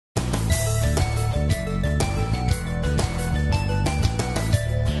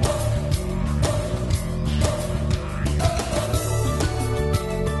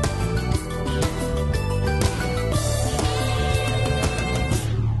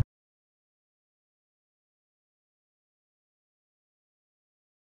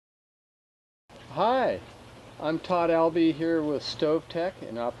Hi, I'm Todd Albee here with StoveTec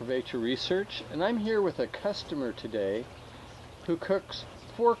and Operator Research, and I'm here with a customer today who cooks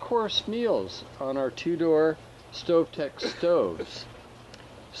 4-course meals on our 2-door StoveTec stoves.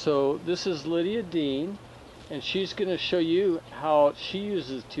 So this is Lydia Deane, and she's going to show you how she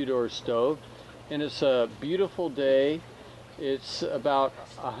uses 2-door stove, and it's a beautiful day. It's about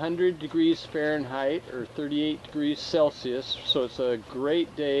 100 degrees Fahrenheit or 38 degrees Celsius, so it's a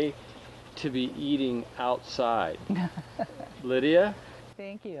great day to be eating outside. Lydia?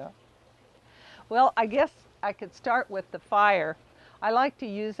 Thank you. Well, I guess I could start with the fire. I like to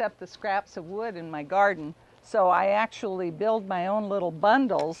use up the scraps of wood in my garden, so I actually build my own little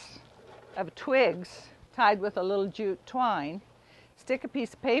bundles of twigs tied with a little jute twine, stick a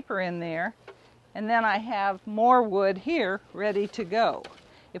piece of paper in there, and then I have more wood here ready to go.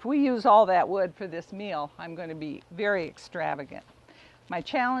 If we use all that wood for this meal, I'm going to be very extravagant. My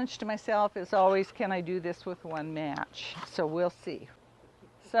challenge to myself is always, can I do this with one match? So we'll see.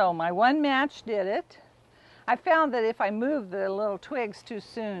 So my one match did it. I found that if I move the little twigs too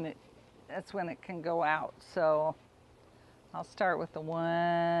soon, that's when it can go out. So I'll start with the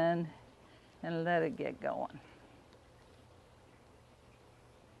one and let it get going.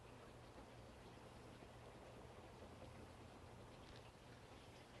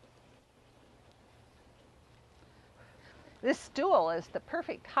 This stool is the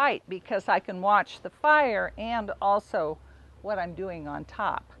perfect height because I can watch the fire and also what I'm doing on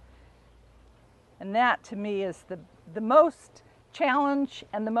top. And that to me is the most challenge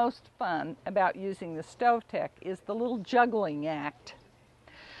and the most fun about using the StoveTec is the little juggling act.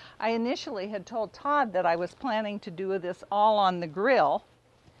 I initially had told Todd that I was planning to do this all on the grill,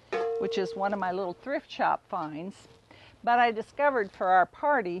 which is one of my little thrift shop finds, but I discovered for our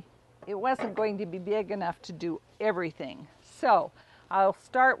party it wasn't going to be big enough to do everything. So I'll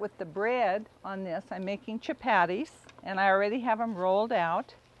start with the bread on this. I'm making chapatis, and I already have them rolled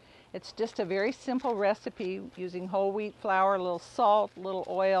out. It's just a very simple recipe using whole wheat flour, a little salt, a little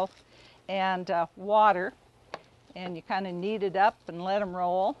oil, and water. And you kind of knead it up and let them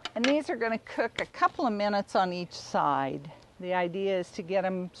roll. And these are going to cook a couple of minutes on each side. The idea is to get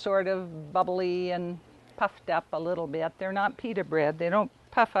them sort of bubbly and puffed up a little bit. They're not pita bread. They don't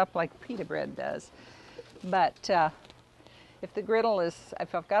puff up like pita bread does. But if the griddle is,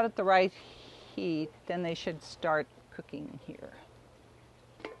 if I've got it the right heat, then they should start cooking here.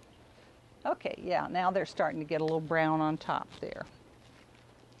 Okay, yeah, now they're starting to get a little brown on top there.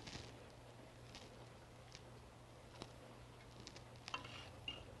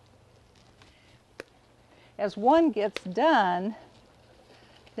 As one gets done,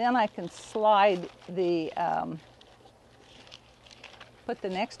 then I can slide the, put the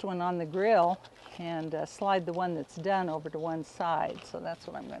next one on the grill and slide the one that's done over to one side. So that's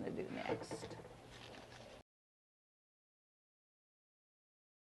what I'm going to do next.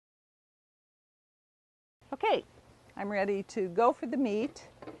 Okay, I'm ready to go for the meat,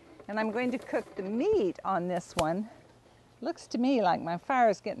 and I'm going to cook the meat on this one. Looks to me like my fire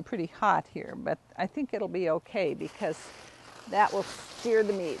is getting pretty hot here, but I think it'll be okay because that will steer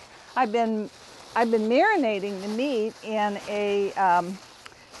the meat. I've been marinating the meat in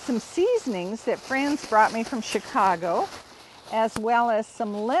some seasonings that friends brought me from Chicago, as well as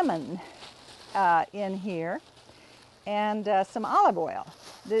some lemon in here, and some olive oil.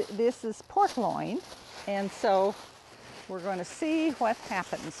 This is pork loin, and so we're going to see what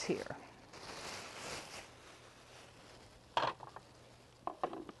happens here.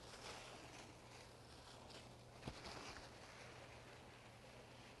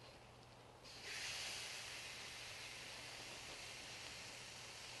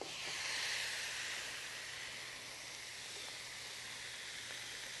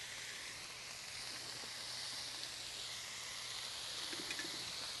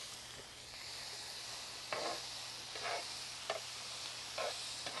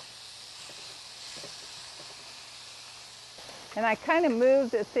 And I kind of move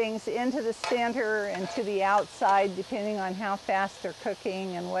the things into the center and to the outside depending on how fast they're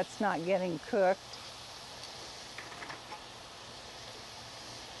cooking and what's not getting cooked.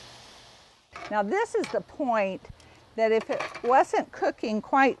 Now this is the point that if it wasn't cooking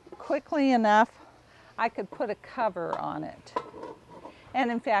quite quickly enough, I could put a cover on it. And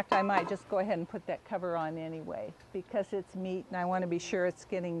in fact, I might just go ahead and put that cover on anyway because it's meat and I want to be sure it's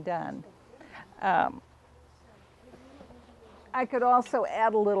getting done. I could also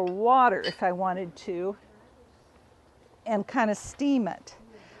add a little water if I wanted to and kind of steam it.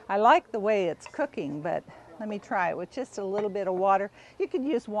 I like the way it's cooking, but let me try it with just a little bit of water. You could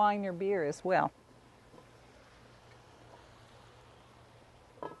use wine or beer as well.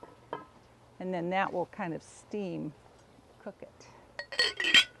 and then that will kind of steam cook it.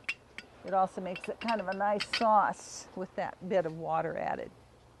 It also makes it kind of a nice sauce with that bit of water added.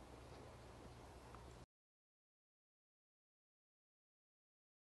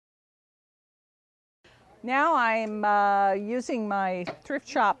 Now I'm using my thrift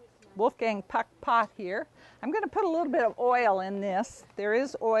shop Wolfgang Puck pot here. I'm going to put a little bit of oil in this. There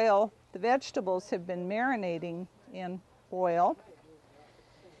is oil. The vegetables have been marinating in oil.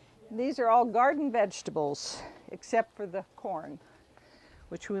 These are all garden vegetables except for the corn,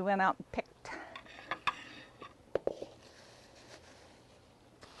 which we went out and picked.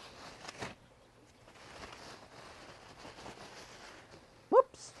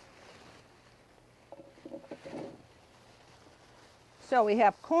 Whoops. So we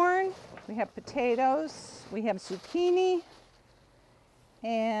have corn, we have potatoes, we have zucchini,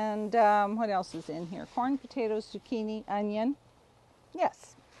 and what else is in here? Corn, potatoes, zucchini, onion.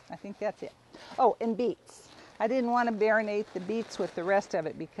 Yes, I think that's it. Oh, and beets. I didn't want to marinate the beets with the rest of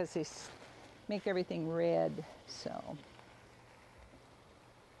it because they make everything red, so.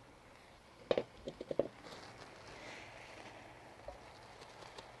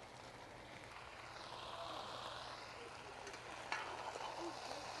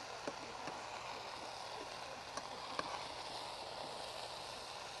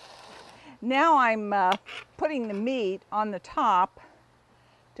 Now I'm putting the meat on the top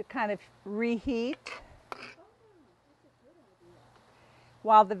to kind of reheat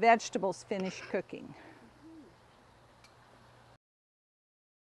while the vegetables finish cooking.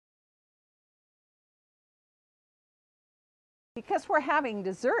 Because we're having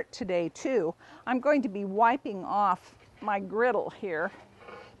dessert today too, I'm going to be wiping off my griddle here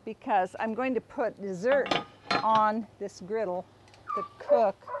because I'm going to put dessert on this griddle to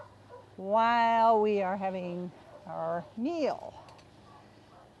cook while we are having our meal.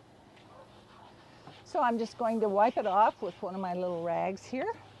 So I'm just going to wipe it off with one of my little rags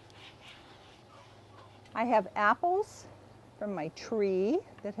here. I have apples from my tree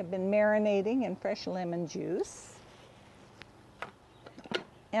that have been marinating in fresh lemon juice.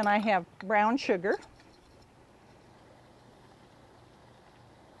 And I have brown sugar,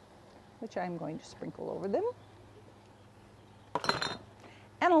 which I'm going to sprinkle over them.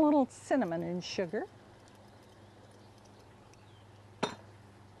 And a little cinnamon and sugar.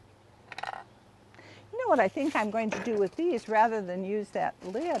 You know what I think I'm going to do with these? Rather than use that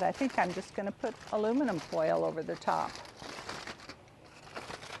lid, I think I'm just going to put aluminum foil over the top.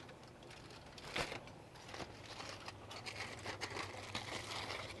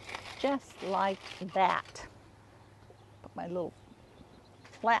 Just like that. Put my little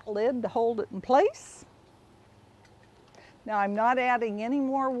flat lid to hold it in place. Now I'm not adding any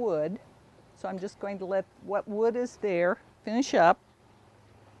more wood, so I'm just going to let what wood is there finish up.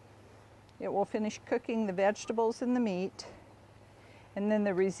 It will finish cooking the vegetables and the meat, and then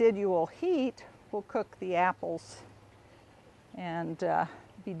the residual heat will cook the apples and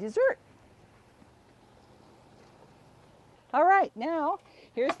be dessert. All right, now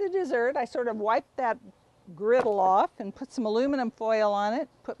here's the dessert. I sort of wiped that griddle off and put some aluminum foil on it.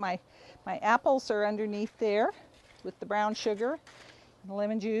 Put my apples are underneath there with the brown sugar and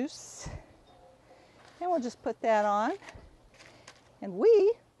lemon juice. And we'll just put that on and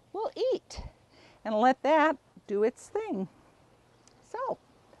we will eat and let that do its thing. So,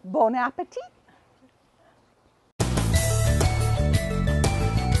 bon appetit!